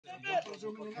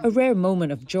A rare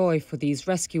moment of joy for these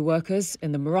rescue workers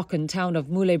in the Moroccan town of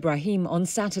Moulay Brahim on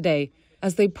Saturday,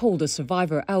 as they pulled a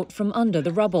survivor out from under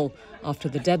the rubble after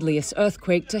the deadliest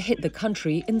earthquake to hit the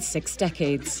country in 6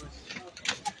 decades.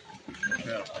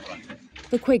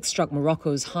 The quake struck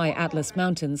Morocco's high Atlas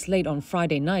Mountains late on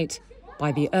Friday night.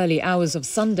 By the early hours of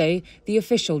Sunday, the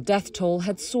official death toll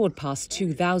had soared past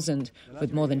 2,000,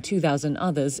 with more than 2,000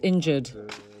 others injured.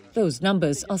 Those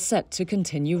numbers are set to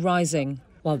continue rising,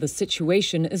 while the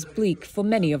situation is bleak for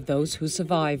many of those who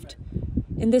survived.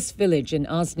 In this village in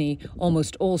Azni,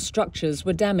 almost all structures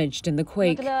were damaged in the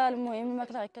quake.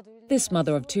 This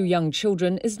mother of 2 young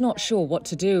children is not sure what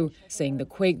to do, saying the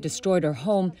quake destroyed her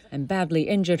home and badly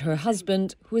injured her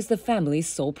husband, who is the family's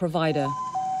sole provider.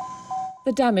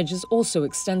 The damage is also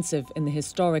extensive in the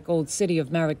historic old city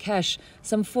of Marrakesh,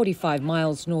 some 45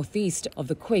 miles northeast of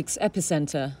the quake's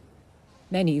epicenter.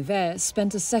 Many there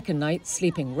spent a second night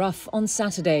sleeping rough on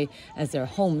Saturday as their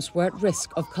homes were at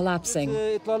risk of collapsing.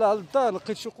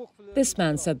 This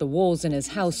man said the walls in his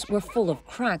house were full of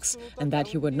cracks and that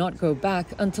he would not go back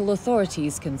until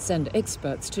authorities can send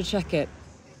experts to check it.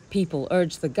 People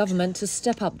urged the government to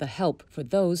step up the help for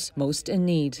those most in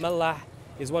need. Mallah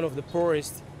is one of the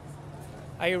poorest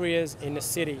areas in the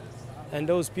city, and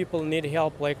those people need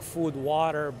help like food,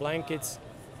 water, blankets,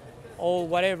 or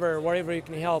whatever you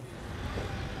can help.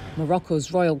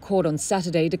 Morocco's royal court on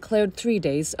Saturday declared 3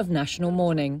 days of national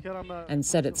mourning and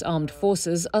said its armed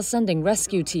forces are sending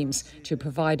rescue teams to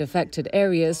provide affected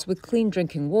areas with clean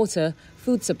drinking water,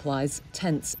 food supplies,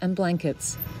 tents and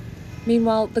blankets.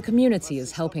 Meanwhile, the community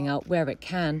is helping out where it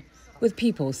can, with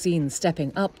people seen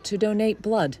stepping up to donate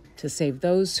blood to save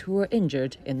those who were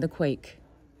injured in the quake.